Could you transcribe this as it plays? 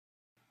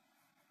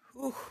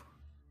Whew.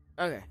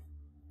 Okay.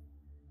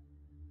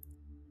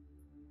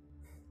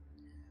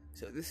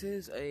 So this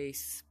is a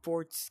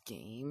sports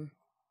game.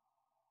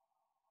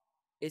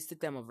 It's the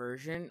demo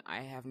version.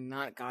 I have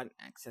not gotten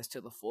access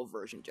to the full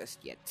version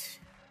just yet.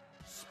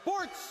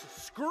 Sports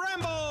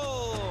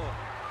Scramble!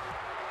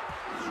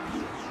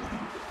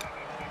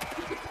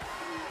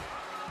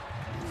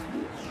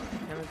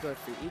 I'm gonna go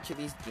through each of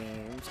these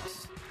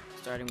games,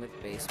 starting with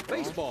baseball.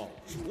 Baseball.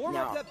 Warm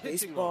Now, up that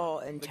pitching baseball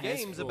line. and The tennis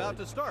game's will- about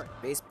to start.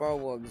 Baseball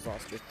will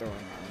exhaust your throwing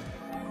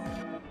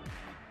arm.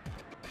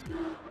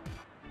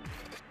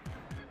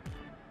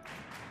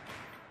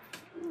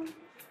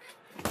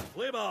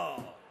 Play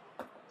ball.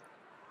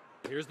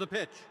 Here's the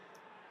pitch.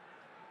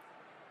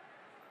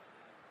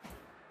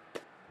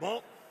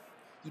 Ball.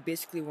 You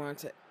basically want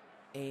to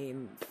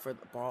aim for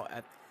the ball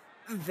at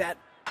that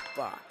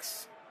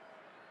box.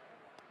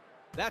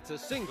 That's a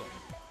single.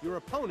 Your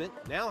opponent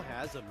now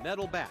has a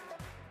metal bat.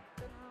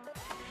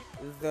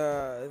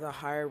 The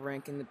higher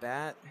rank in the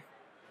bat,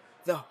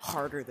 the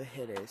harder the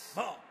hit is.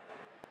 Ball.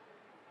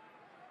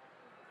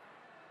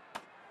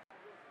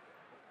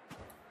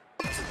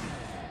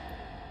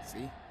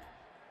 See?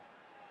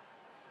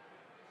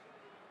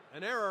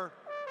 An error.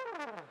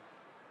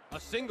 A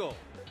single.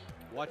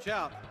 Watch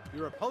out.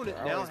 Your opponent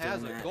They're now always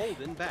has a doing that.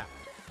 golden bat.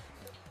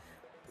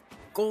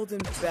 Golden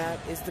bat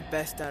is the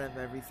best out of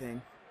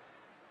everything.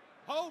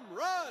 Home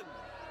run!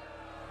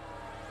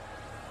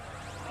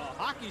 A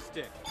hockey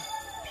stick.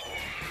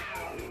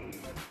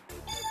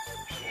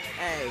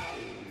 Hey.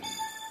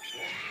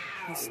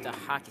 It's the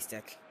hockey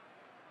stick.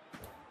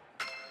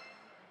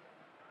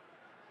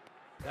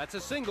 That's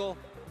a single.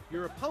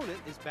 Your opponent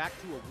is back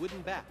to a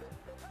wooden bat.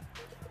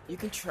 You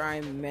can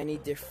try many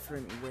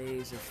different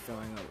ways of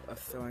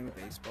throwing a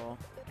baseball.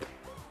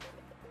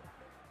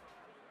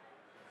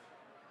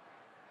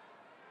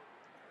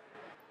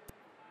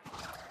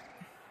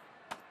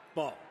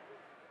 Ball.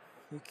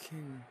 You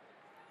can.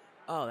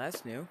 Oh,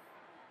 that's new.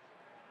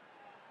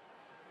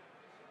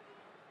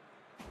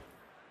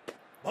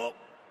 Ball.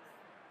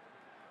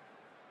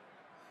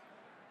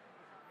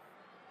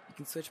 You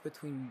can switch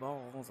between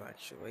balls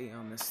actually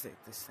on this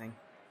thing.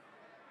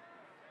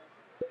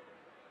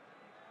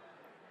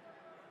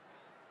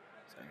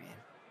 Sorry,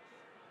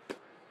 man.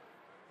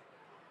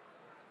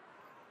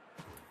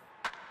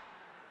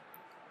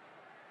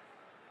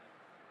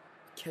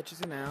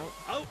 Catches him out,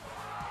 Out.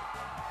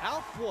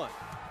 Out one.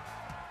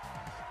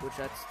 which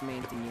that's the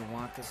main thing you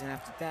want, because then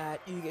after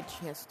that, you get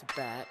a chance to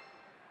bat.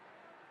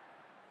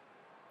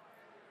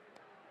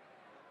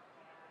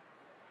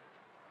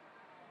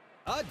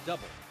 A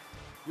double.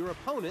 Your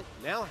opponent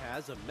now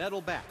has a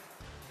metal bat.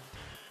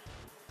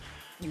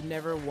 You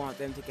never want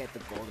them to get the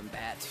golden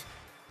bat.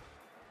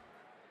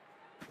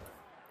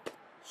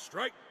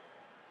 Strike.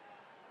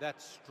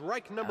 That's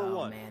strike number Oh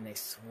one. man, they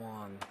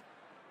swung.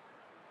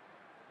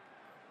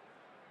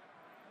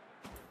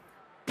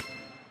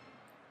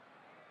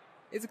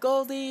 It's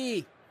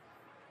Goldie!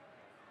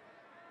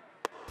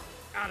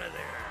 Out of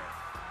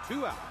there.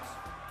 2 outs.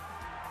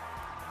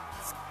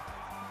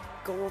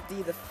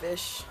 Goldie the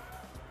fish.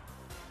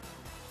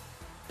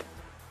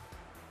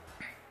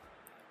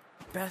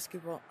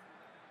 Basketball.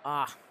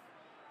 Ah.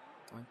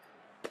 Doink.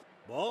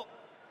 Ball.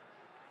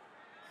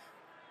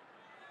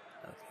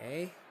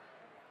 Okay.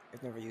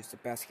 I've never used a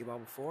basketball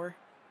before.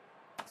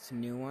 It's a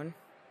new one.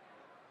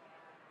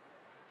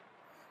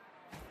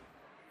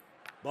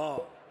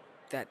 Ball.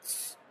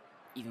 That's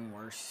even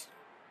worse.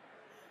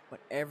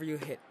 Whenever you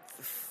hit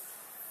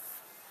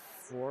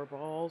 4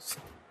 balls,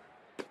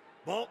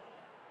 Ball.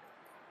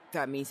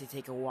 that means they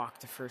take a walk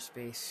to first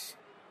base.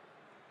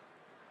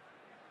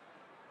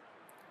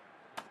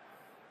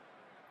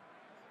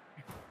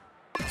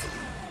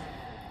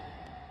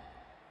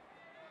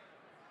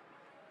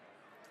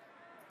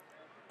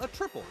 A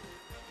triple.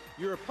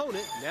 Your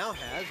opponent now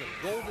has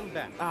a golden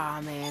bat. Ah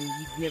man,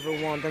 you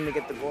never want them to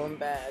get the golden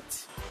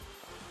bat.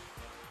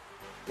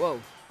 Whoa.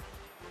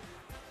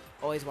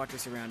 Always watch your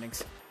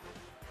surroundings.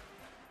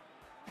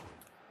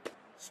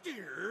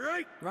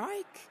 Strike.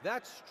 Right?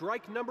 That's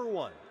strike number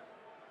one.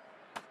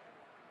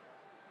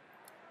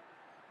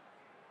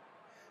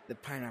 The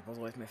pineapple's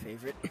always my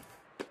favorite.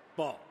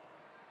 Ball.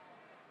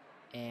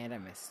 And I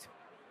missed.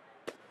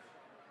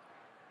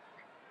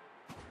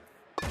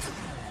 So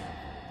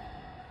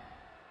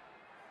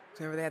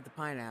whenever they have the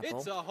pineapple,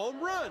 It's a home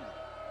run.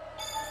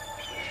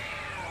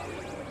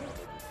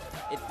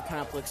 the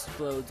pineapple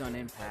explodes on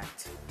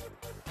impact.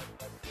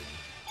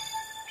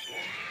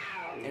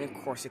 And of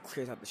course it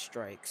clears out the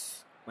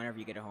strikes whenever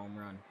you get a home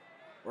run.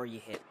 Or you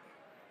hit.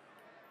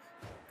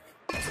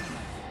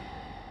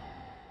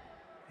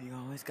 You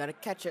always gotta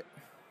catch it.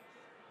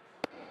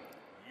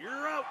 You're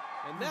out.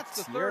 And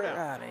that's the You're third out.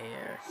 out of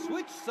here.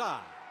 Switch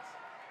sides.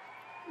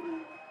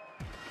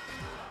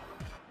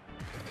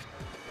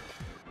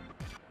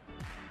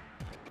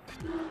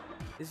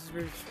 This is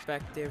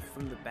perspective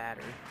from the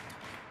batter.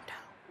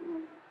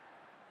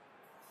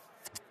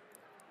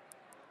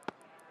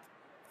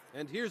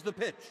 And here's the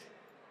pitch.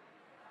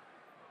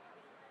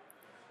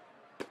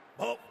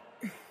 Ball.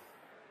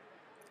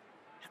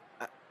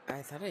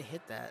 I thought I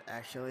hit that,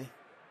 actually.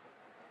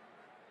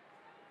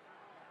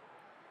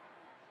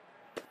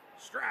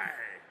 Strike.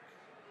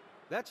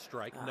 That's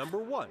strike number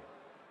 1.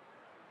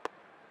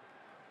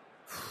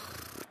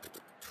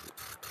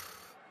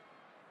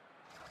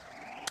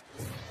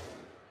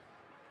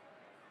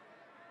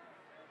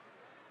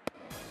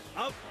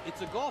 Out.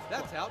 It's a golf.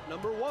 That's out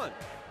number 1.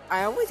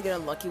 I always get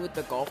unlucky with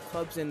the golf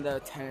clubs and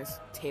the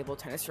table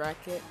tennis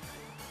racket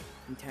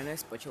in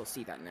tennis, but you'll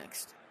see that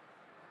next.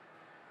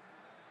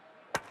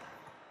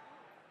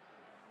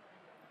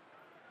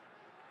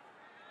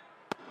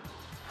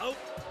 Out.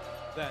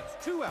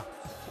 That's 2 outs.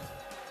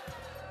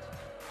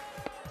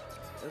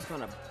 I was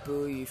gonna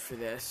boo you for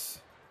this.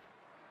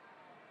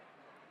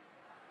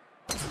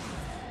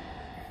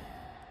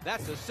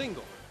 That's a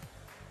single.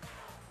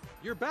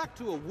 You're back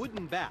to a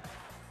wooden bat.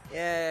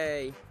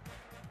 Yay!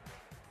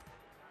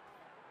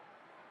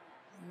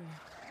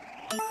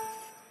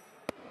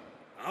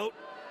 Out.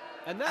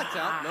 And that's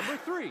out number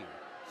 3.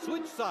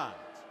 Switch sides.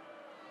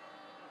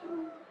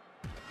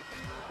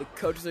 The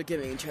coaches are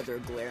giving each other a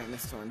glare on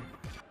this one.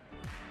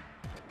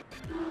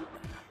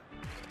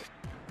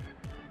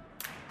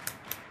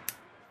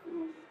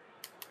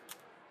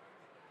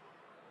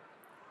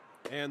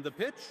 And the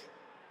pitch.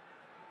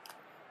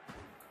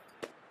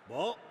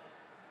 Ball.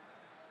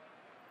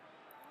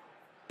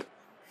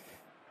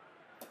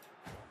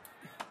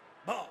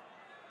 Ball.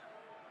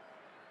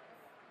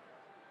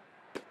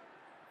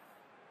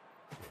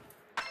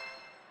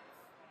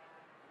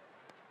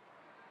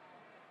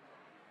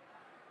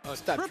 A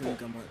Stop triple. chewing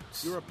gum.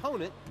 Your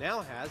opponent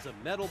now has a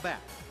metal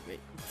bat.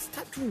 Wait,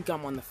 stop chewing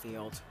gum on the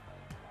field.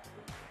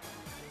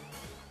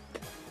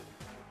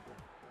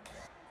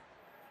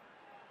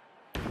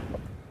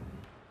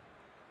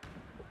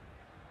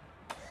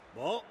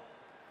 Ball.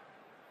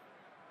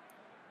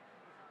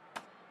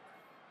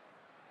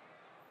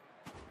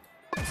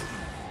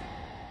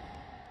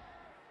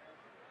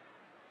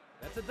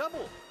 That's a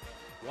double.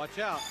 Watch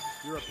out.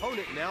 Your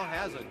opponent now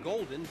has a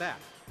golden bat.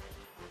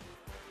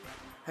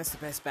 That's the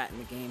best bat in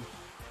the game.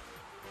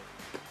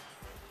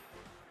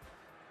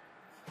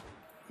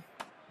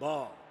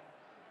 Ball.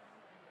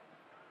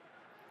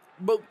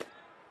 Boo!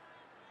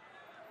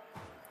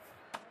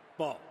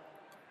 Ball.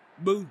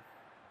 Boo!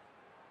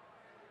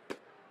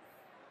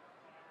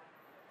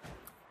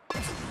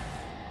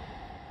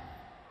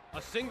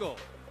 A single.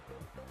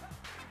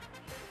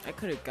 I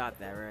could have got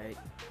that right.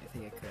 I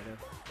think I could have.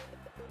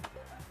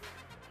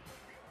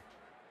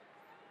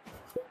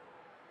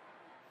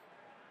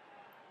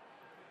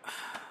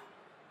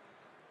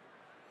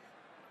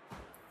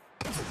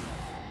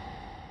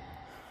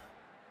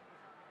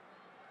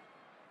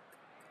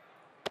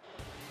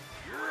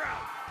 You're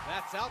out.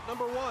 That's out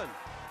number 1.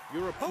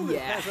 Your opponent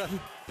has a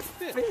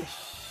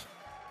fish.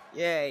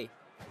 Yay.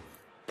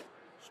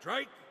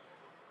 Strike.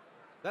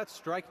 That's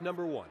strike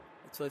number 1.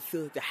 That's what it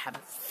feels like to have a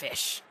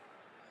fish.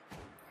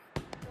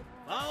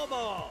 Foul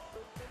ball.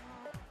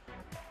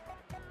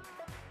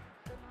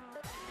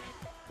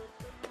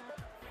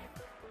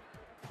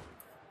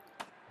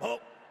 Oh.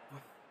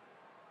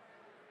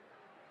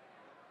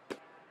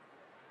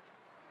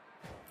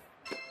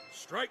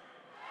 Strike.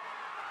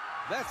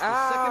 That's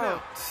the second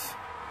out.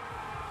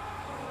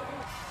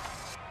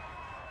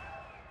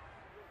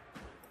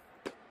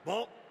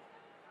 Ball.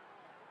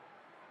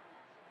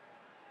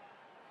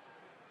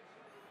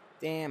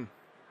 Damn.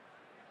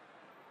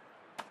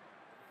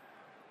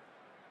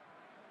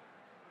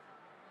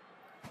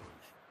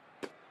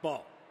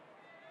 Ball.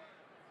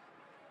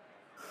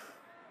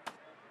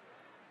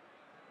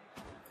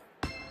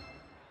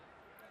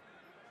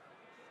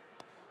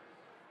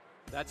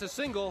 That's a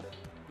single.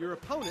 Your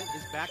opponent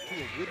is back to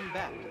a wooden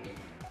bat.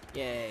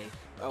 Yay.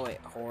 Oh wait,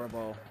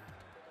 horrible.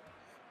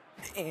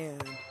 And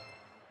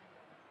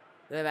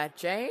did that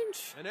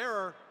change? An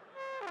error.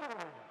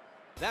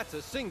 That's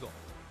a single.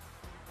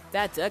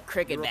 That's a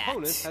cricket Your bat.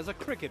 opponent has a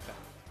cricket bat.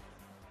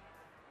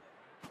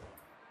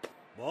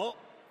 Ball.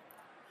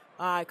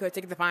 I could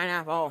take the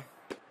pineapple.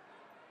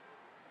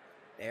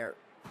 There.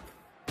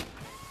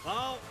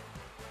 Foul.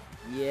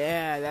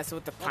 Yeah, that's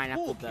what the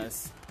pineapple full cue.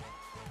 does.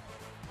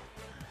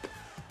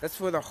 That's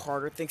one of the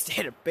harder things to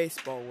hit a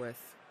baseball with.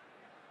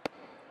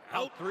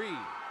 Out 3.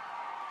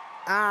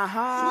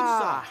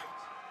 Aha! Switch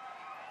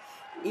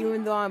sides.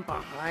 Even though I'm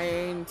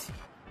behind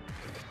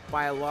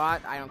by a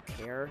lot, I don't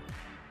care.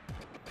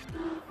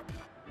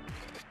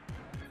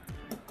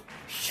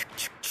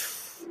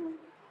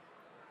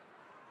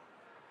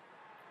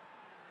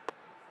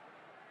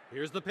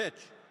 Here's the pitch.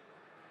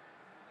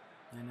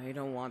 I know you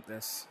don't want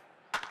this.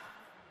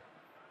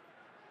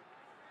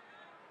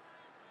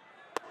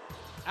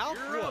 Out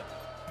 1.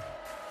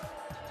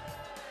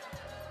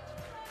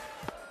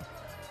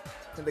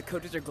 And the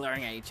coaches are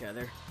glaring at each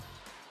other.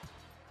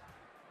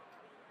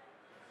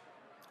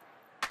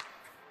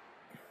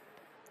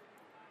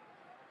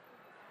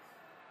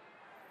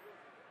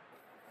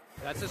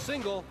 That's a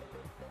single.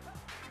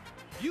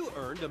 You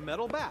earned a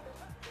metal bat.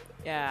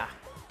 Yeah.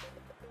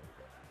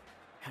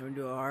 Having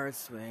to do a hard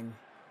swing.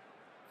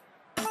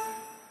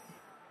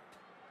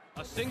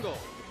 A single.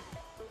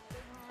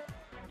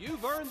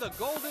 You've earned the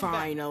golden bat.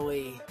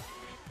 Finally.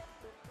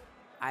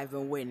 I've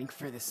been waiting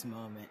for this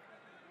moment.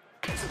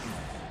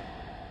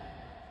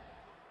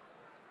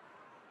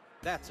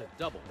 That's a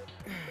double.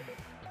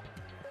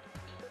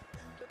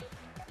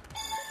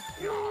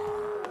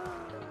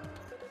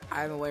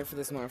 I've been waiting for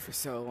this moment for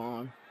so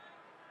long.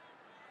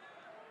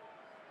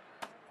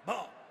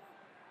 Ball.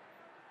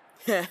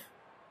 Heh.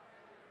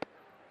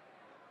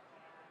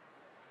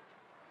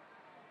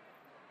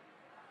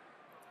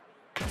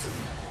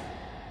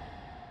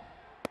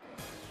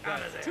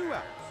 That's 2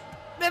 outs.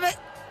 But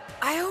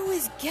I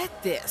always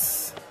get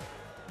this.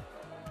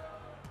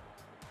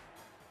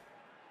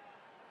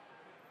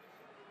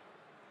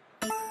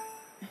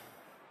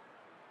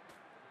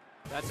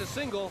 That's a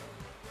single.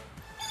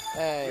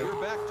 Hey.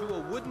 You're back to a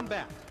wooden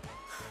bat.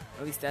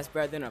 At least that's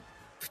better than a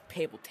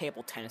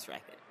table tennis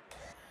racket.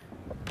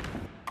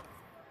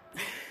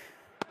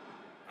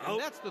 And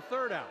that's the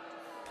 3rd out.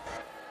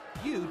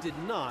 You did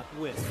not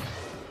win.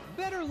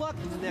 Better luck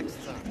next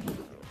time.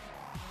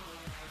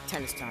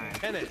 Tennis time.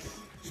 Tennis.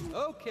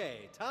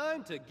 Okay,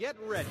 time to get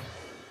ready.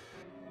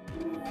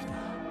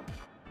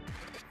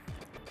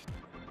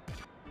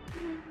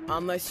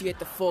 Unless you get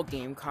the full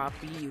game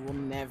copy, you will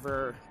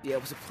never be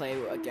able to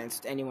play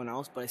against anyone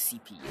else but a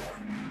CPU.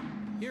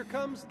 Here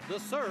comes the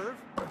serve.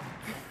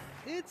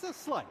 It's a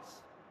slice.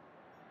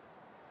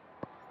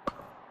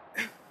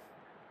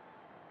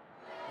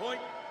 Point.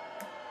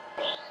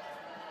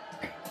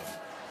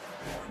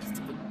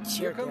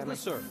 Chair, Here comes the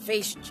serve.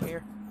 Face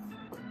chair.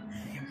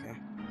 Okay.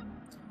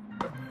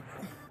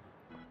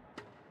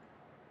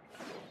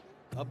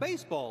 A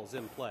baseball's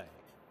in play.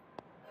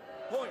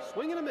 Point.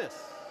 Swing and a miss.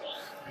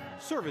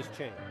 Service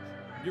change.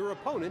 Your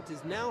opponent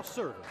is now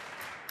serving.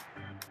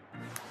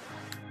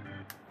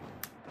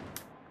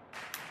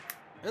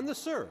 And the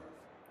serve.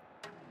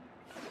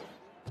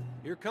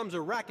 Here comes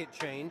a racket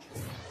change.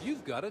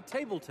 You've got a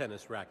table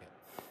tennis racket.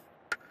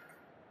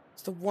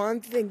 It's the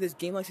one thing this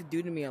game likes to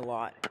do to me a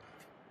lot.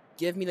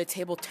 Give me the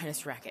table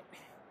tennis racket.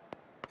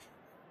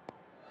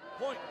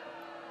 Point.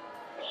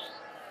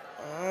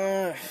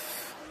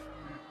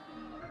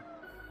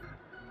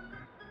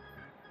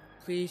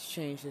 Please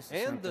change this to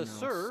And the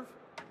something else. serve.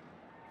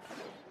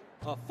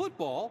 A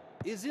football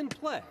is in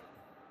play.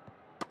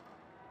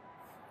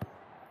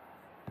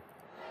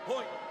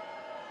 Point.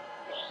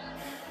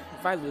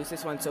 If I lose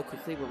this one so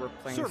quickly where we're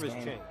playing Service this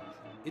game. change.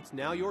 It's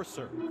now your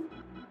serve.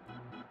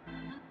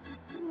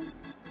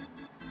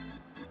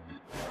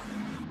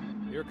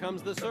 Here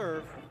comes the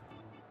serve.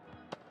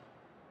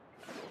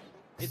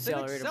 It's an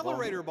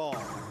accelerator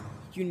ball.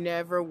 You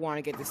never want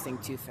to get this thing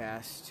too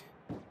fast.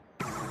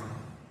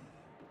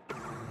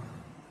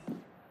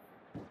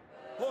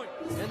 Point.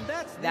 And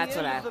that's the That's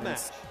end what of the match.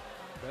 happens.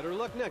 Better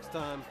luck next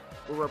time.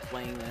 Where we're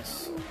playing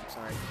this.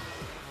 Sorry.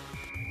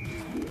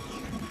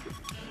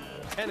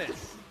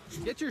 Tennis.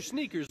 Get your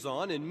sneakers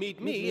on and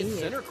meet me at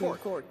center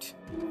court.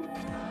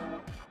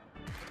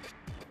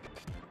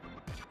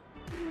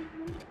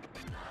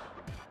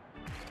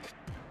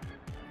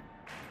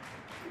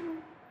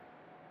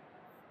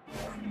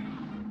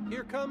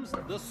 Here comes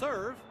the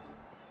serve.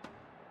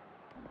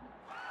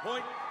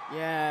 Point.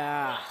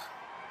 Yeah.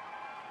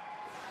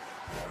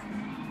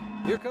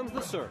 Here comes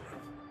the serve.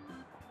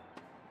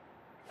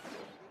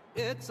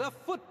 It's a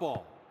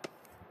football.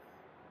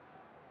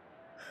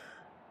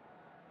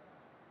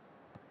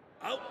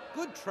 Out.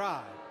 Good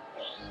try.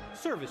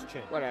 Service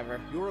change.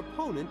 Whatever. Your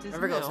opponent is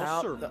Whoever goes now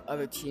out,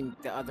 serving.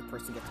 the other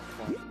person gets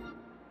a point.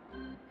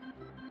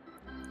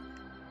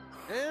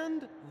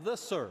 And the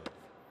serve.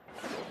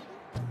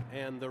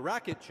 And the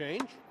racket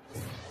change.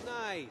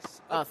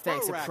 Nice. Oh,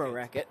 thanks, a pro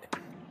racket.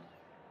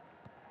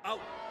 Out.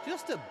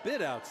 Just a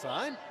bit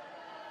outside.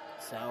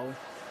 So,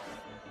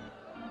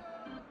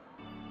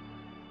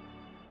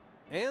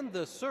 And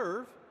the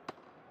serve.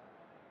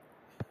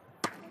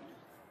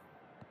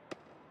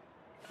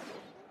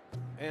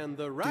 And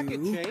the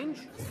racket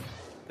change.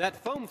 That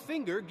foam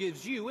finger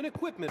gives you an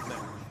equipment match.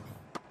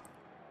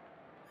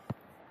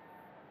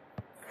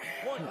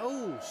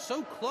 Oh,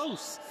 so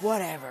close.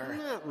 whatever.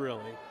 Not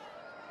really.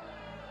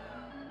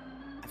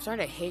 I'm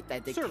starting to hate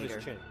that dictator.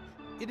 Service change.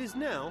 It is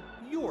now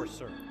your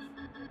serve.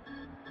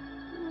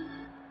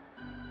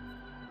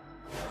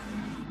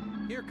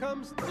 Here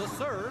comes the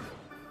serve.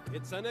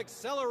 It's an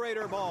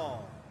accelerator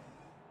ball.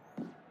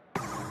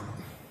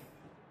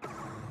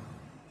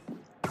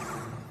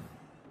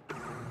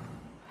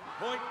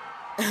 Point.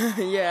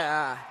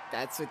 Yeah,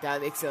 that's what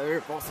that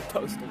accelerator ball's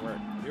supposed to work.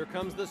 Here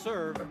comes the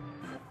serve.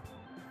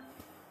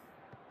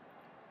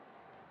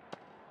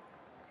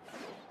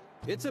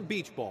 It's a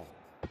beach ball.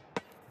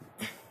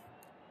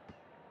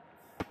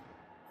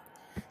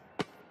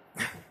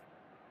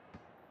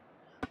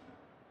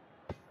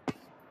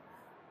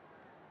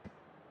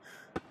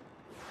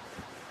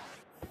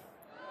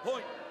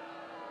 Point.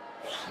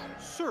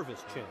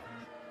 Service change.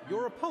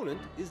 Your opponent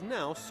is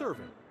now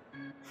serving.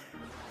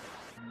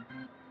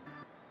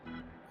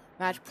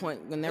 Match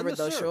point. Whenever And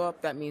the those serve. show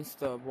up, that means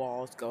the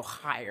walls go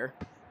higher.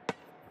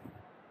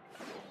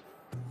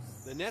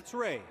 The net's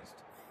raised.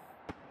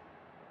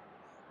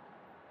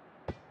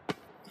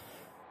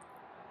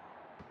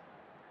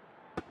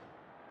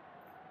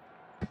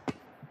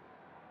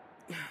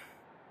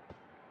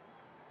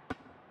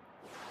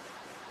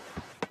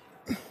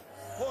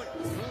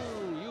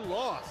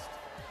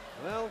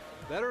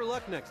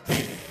 luck next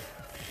time.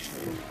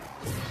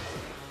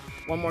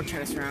 One more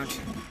tennis round.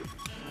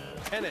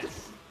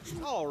 Tennis.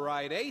 All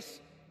right,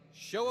 Ace.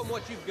 Show him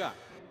what you've got.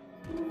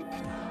 Boom,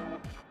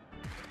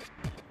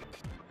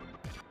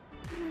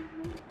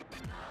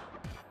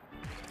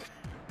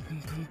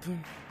 boom,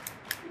 boom.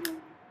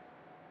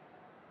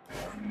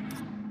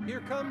 Here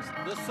comes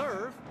the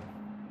serve.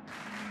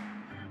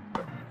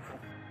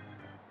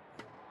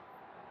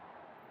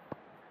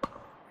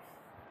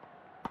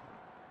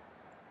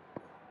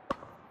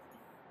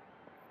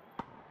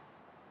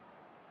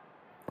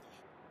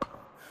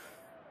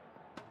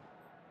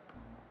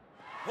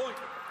 Point.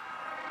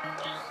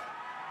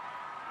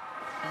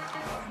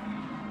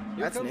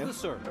 Here That's comes new. the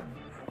serve.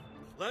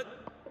 Let.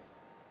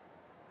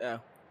 Oh.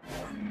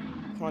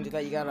 Come on, do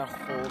that. You gotta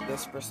hold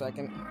this for a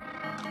second.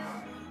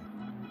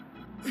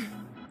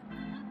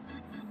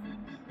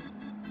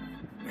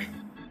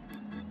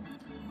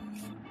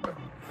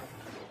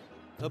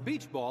 The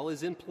beach ball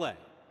is in play.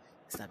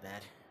 It's not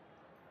bad.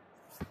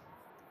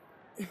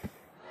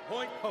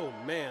 Point. Oh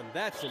man,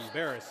 that's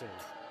embarrassing.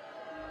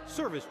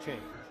 Service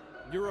change.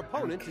 Your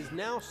opponent is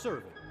now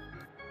serving.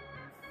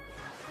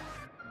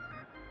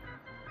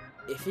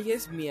 If he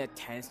gives me a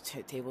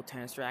table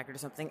tennis racket or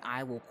something,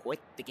 I will quit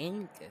the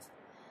game because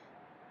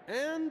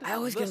And I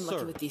always the get unlucky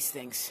serve. with these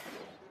things.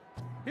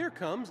 Here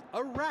comes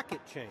a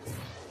racket change.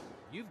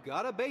 You've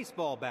got a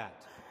baseball bat.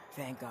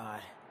 Thank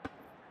God.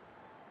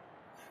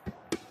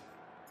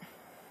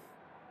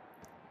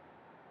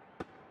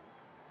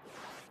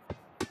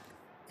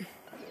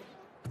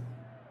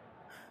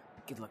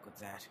 Good luck with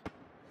that.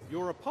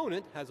 Your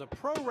opponent has a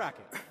pro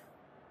racket.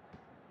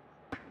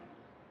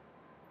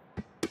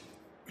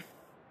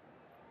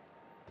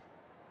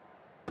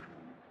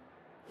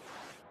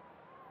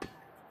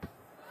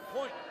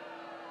 Point.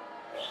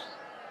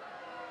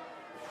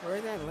 Where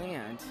did that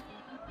land?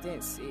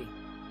 Didn't see.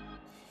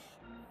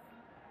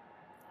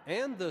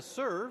 And the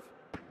serve.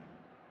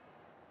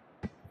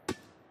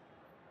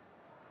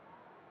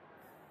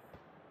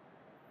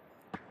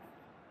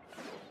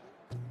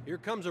 Here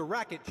comes a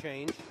racket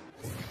change.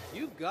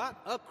 You've got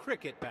a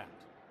cricket bat.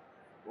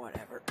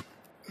 Whatever.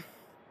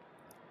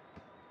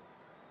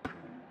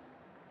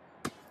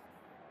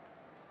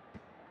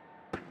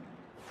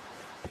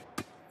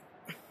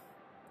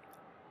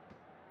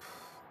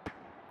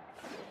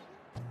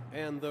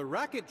 And the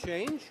racket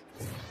change,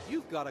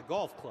 you've got a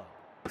golf club.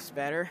 It's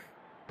better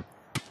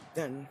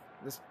than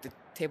the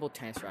table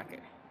tennis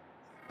racket.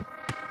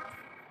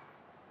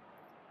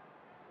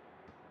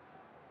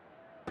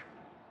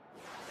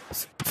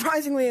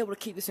 Surprisingly able to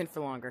keep this in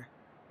for longer.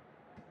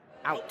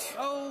 Out.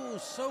 Oh,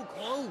 so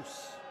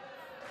close.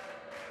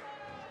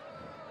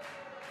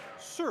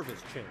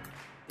 Service change.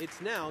 It's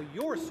now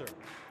your serve.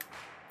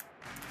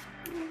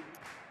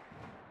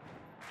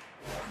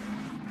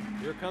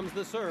 Here comes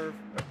the serve.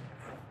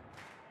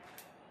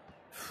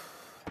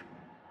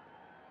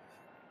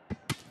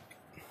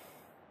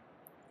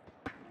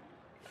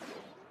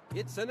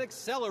 It's an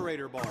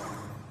accelerator ball.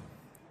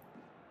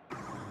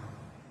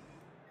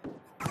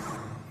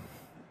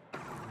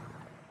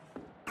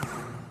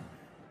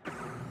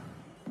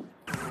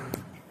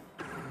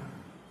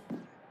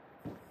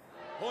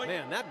 Point.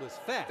 Man, that was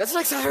fast. That's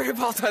what accelerator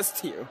ball does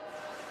to you.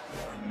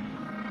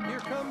 Here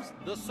comes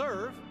the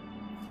serve.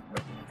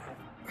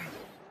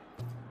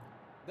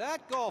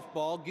 That golf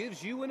ball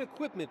gives you an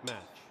equipment match.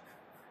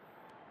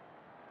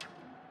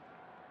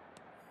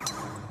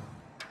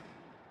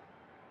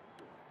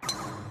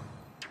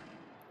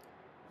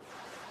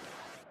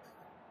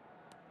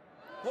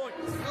 Point.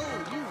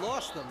 Oh, you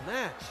lost the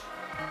match.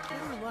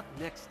 Better luck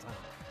next time.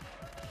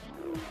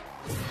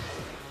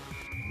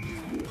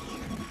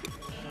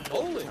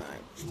 Bowling.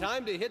 It's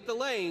time to hit the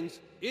lanes.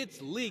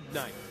 It's league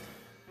night.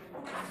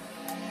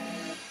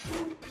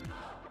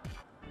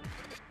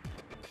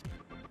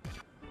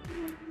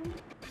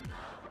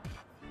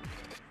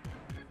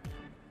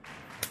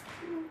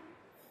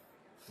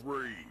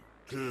 Three,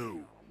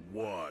 two,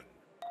 one.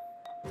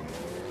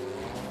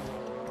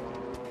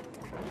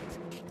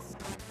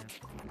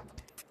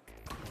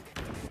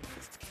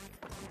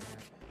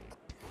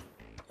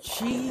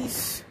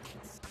 Jeez.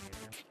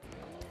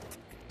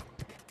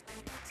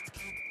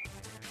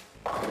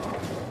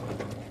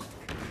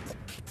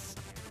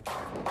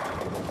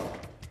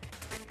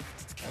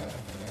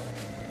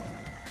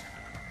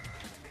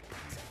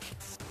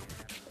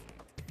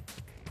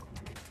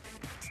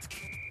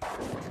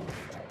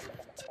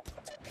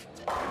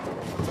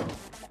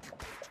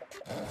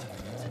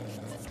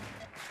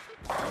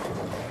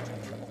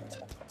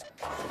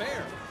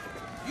 Fair.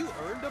 You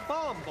earned a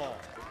bomb ball.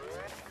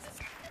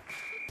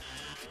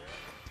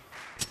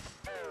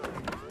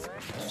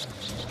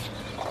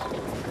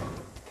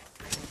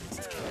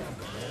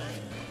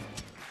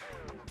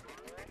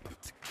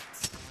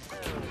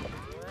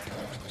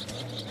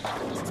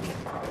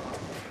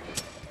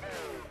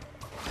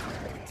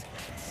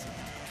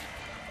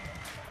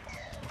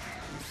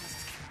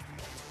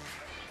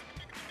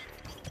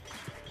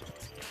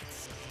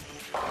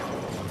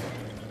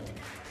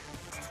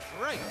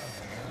 Great.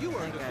 You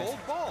earned a Okay. gold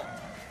ball.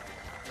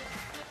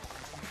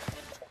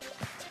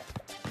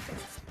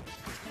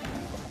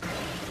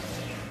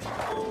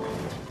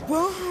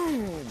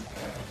 Boom!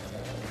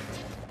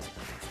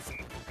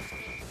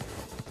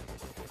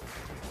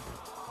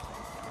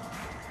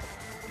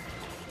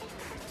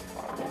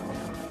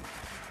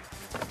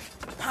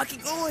 Hockey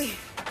goalie!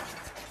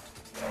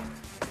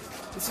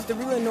 This is the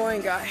really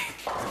annoying guy.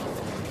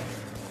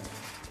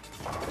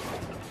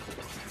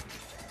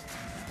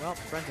 Well,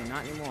 frankly,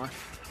 not anymore.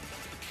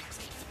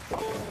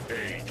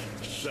 8,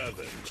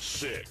 7,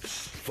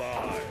 6,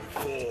 5,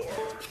 4,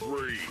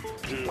 3,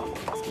 2,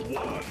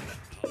 1.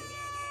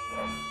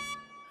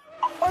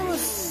 I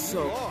was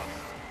so Lost.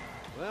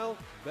 Well,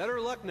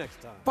 better luck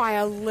next time. by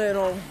a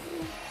little.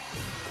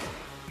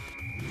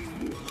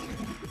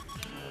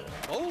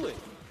 Bowling,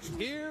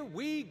 here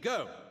we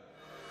go.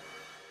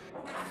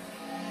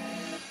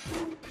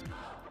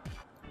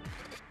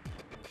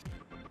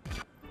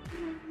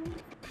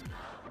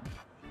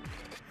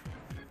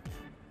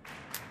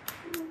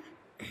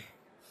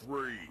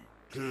 Three,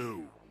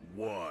 two,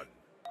 one.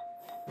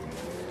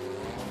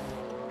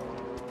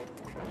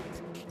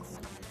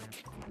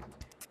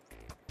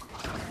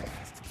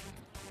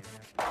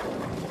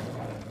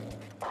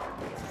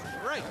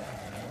 Right,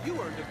 you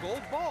earned a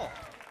gold ball.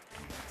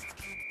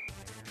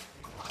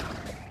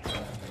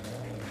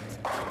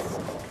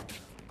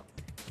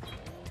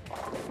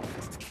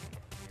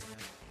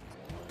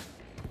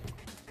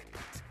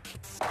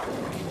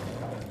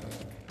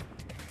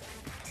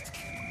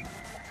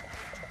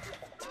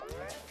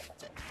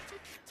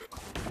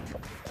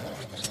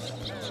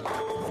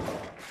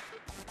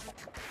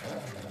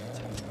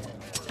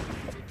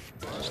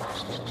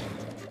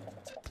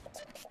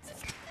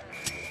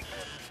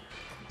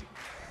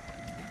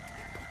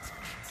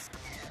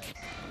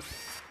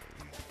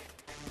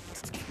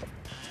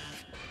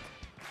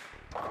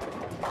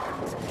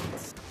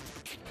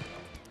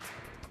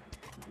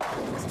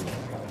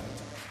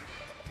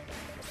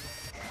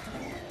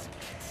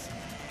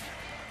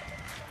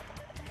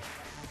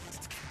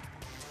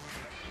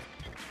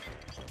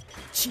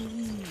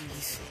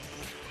 Jeez.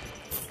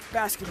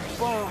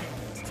 Basketball.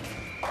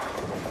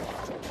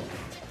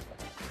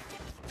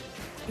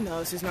 No,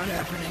 this is not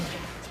happening.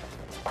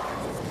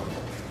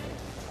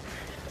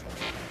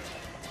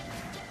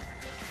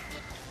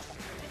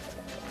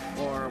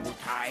 Or we're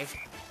tied.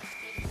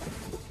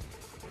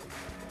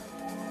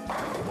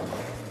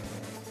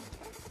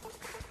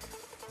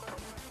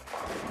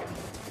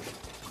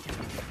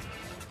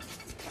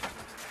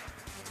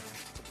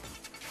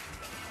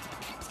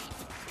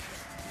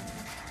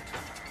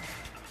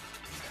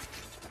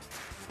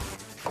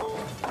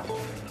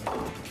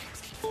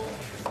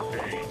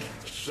 Eight,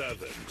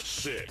 7,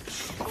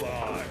 6,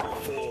 5,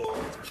 4,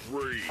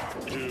 3,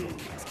 2, 1.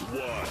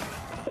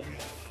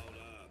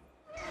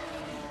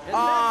 And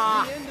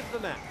that's the end of the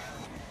match.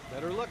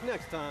 Better luck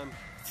next time.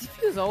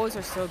 CPUs always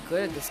are so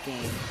good at this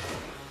game.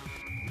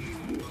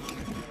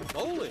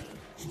 Bowling,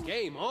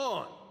 game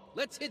on.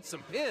 Let's hit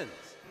some pins.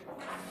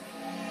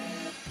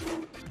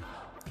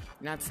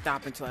 Not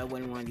stop until I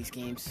win one of these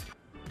games.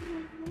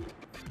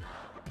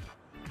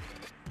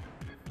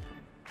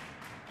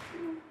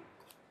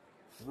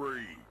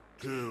 Three,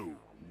 two,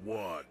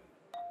 one.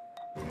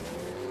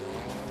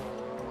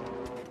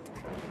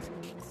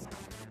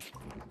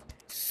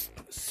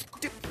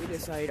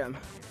 Stupidest item.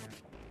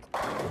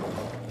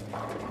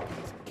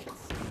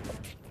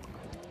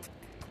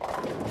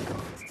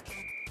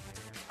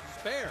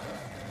 Spare,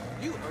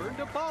 you earned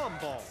a bomb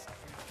ball.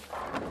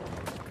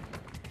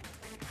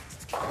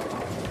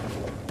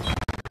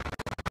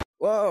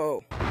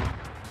 Whoa.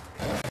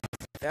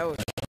 That was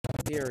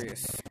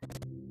serious.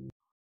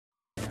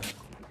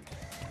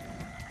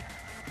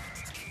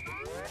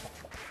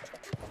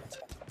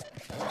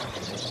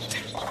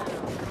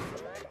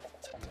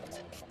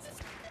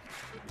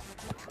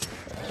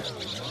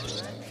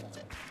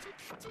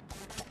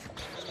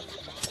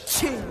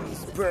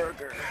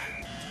 Cheeseburger.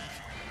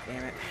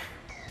 Damn it.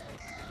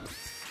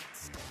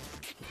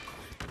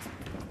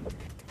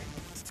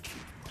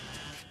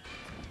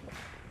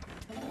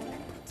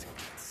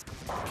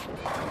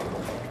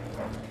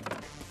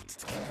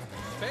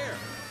 Spare,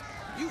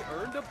 you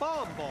earned a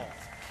bomb ball.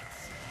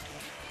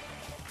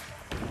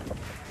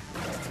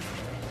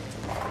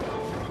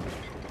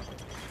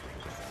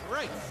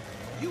 Right,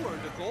 you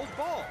earned a gold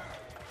ball.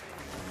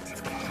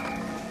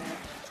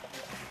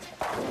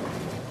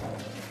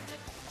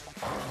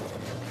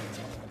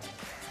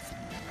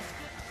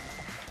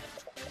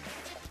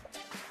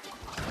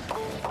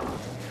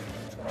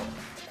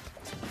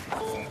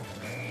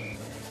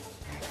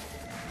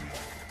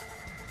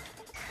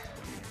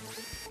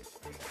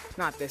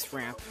 Not this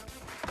ramp.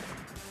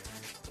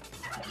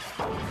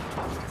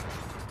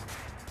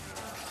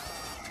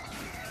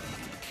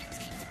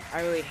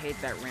 I really hate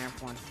that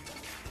ramp one.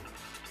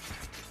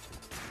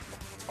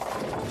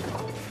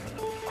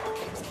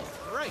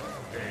 Right,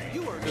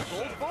 you earned a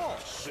gold ball.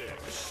 6,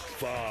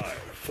 5,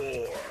 4,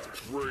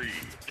 3,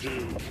 2,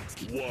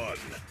 1.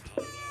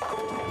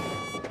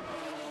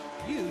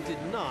 You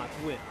did not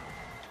win.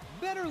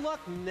 Better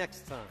luck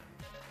next time.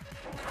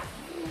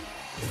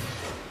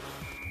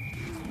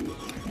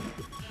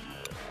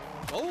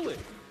 Bowling,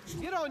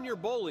 get on your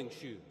bowling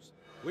shoes.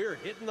 We're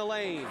hitting the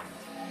lane.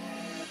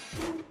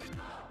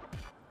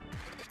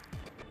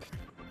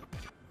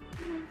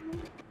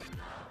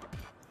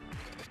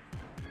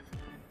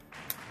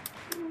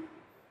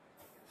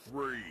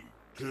 Three,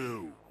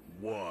 two,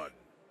 one.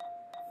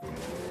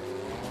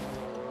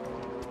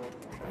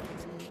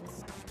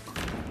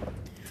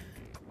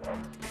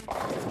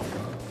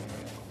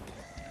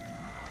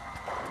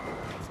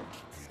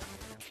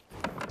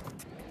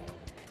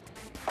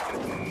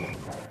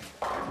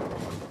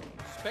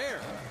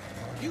 Spare.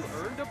 You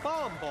earned a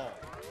bomb ball.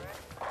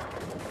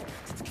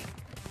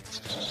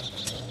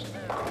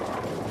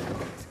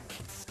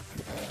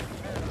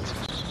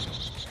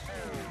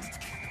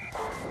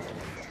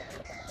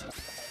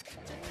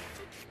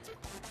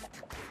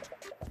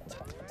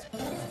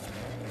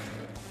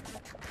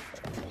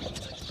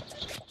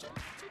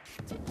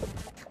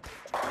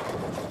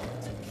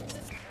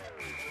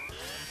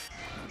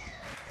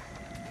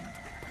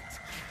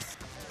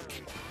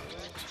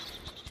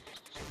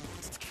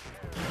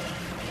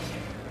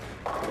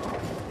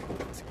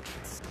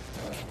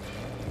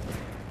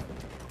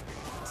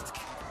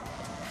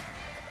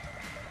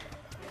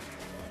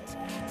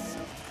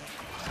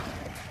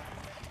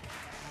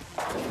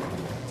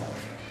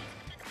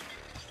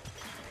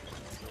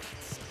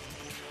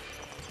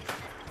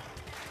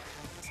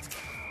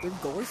 Good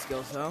goalie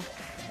skills, though.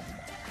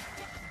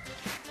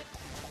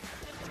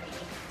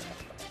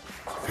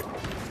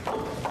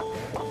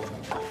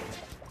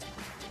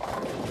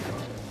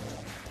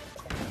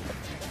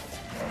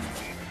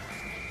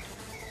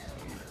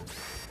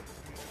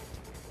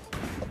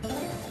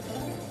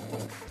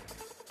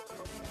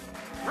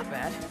 Not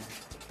bad.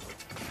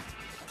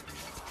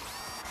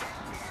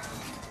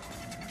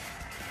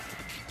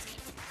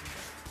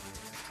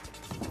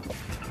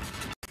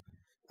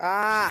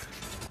 Ah!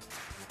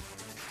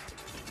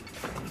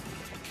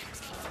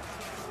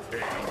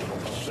 8,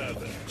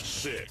 7,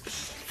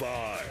 6,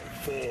 5,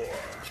 4,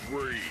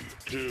 3,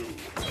 2,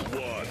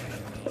 1.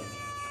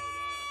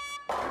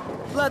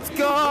 Let's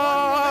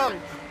go!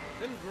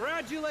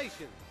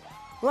 Congratulations.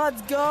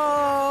 Let's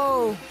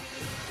go!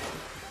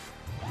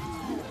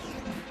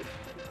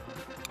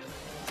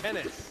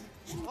 Tennis.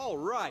 All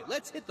right,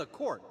 let's hit the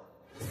court.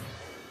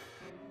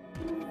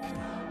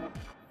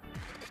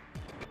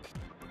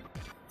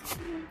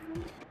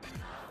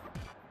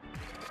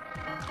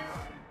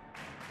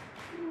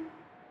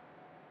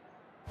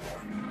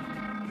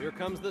 Here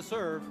comes the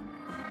serve.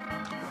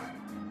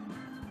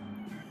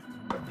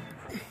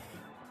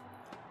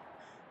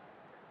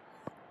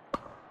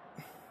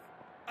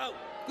 Oh,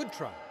 good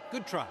try,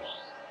 good try.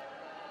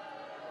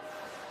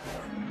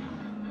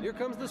 Here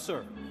comes the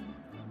serve.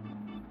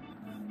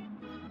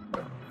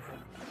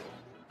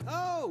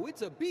 Oh,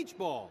 it's a beach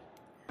ball.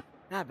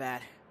 Not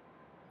bad.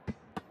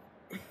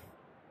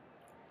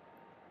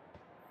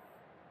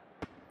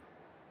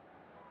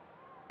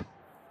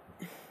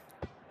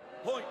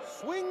 Point.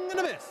 Swing and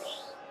a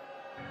miss.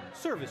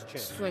 Service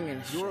change. Swing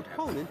and Your shit.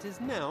 opponent is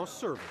now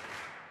serving.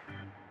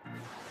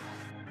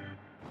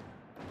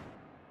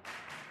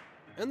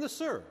 And the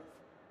serve.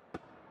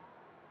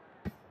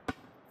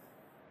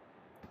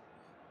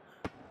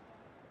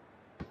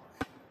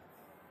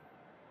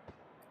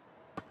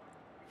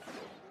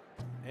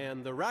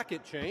 And the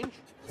racket change.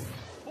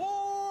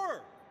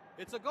 4!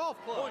 It's a golf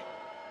club. Point.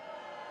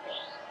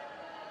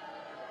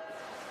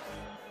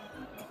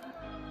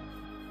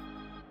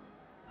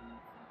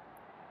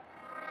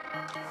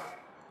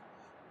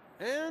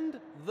 And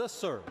the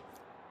serve.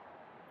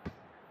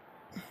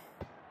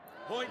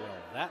 Point. Well,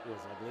 that was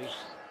ugly.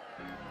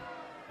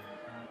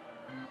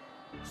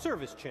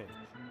 Service change.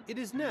 It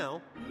is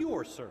now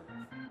your serve.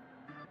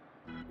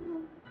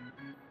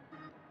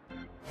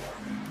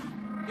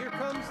 Here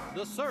comes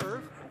the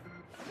serve.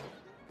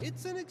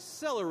 It's an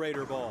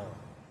accelerator ball.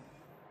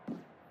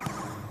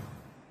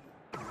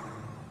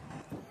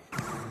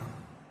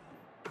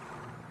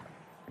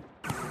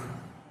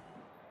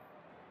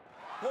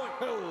 Point.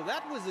 Oh,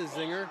 that was a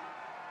zinger.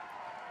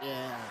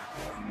 Yeah.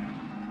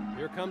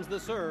 Here comes the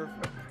serve.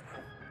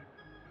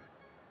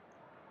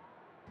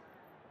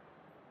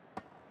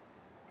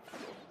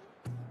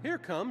 Here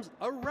comes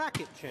a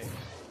racket change.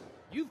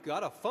 You've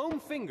got a foam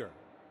finger.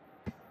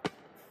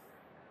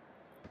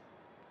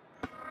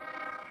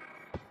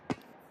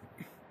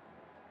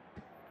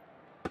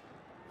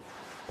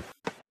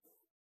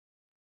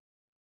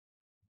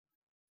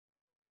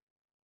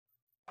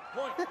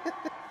 Point.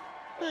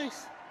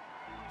 Nice.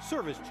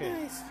 Service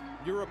change. Nice.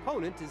 Your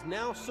opponent is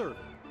now serving.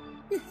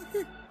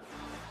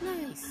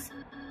 Nice.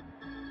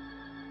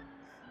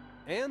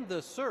 And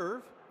the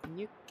serve, Can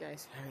you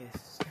guys hurry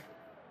this?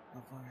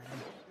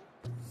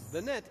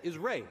 the net is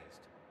raised.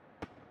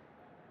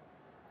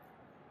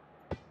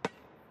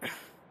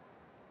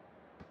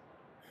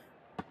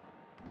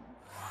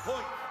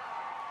 Point.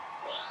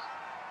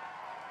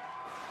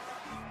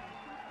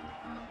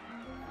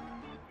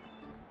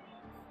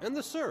 And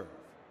the serve.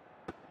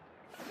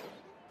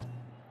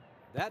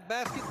 That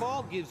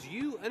basketball gives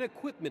you an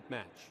equipment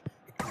match.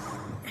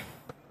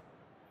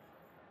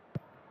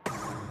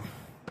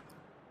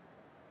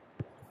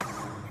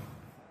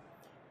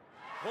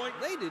 Point.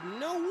 They didn't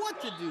know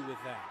what to do with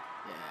that.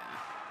 Yeah.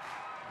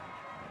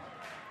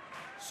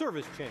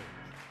 Service change.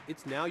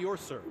 It's now your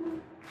serve.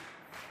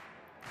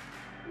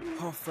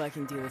 Hopefully I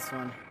can do this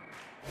one.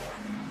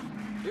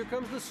 Here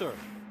comes the serve.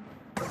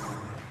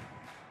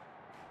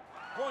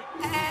 Point.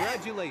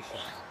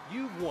 Congratulations.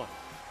 You've won.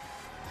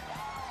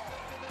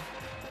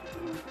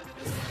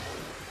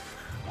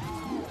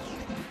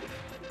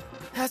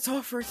 That's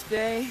all for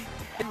today.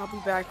 I'll be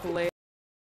back later.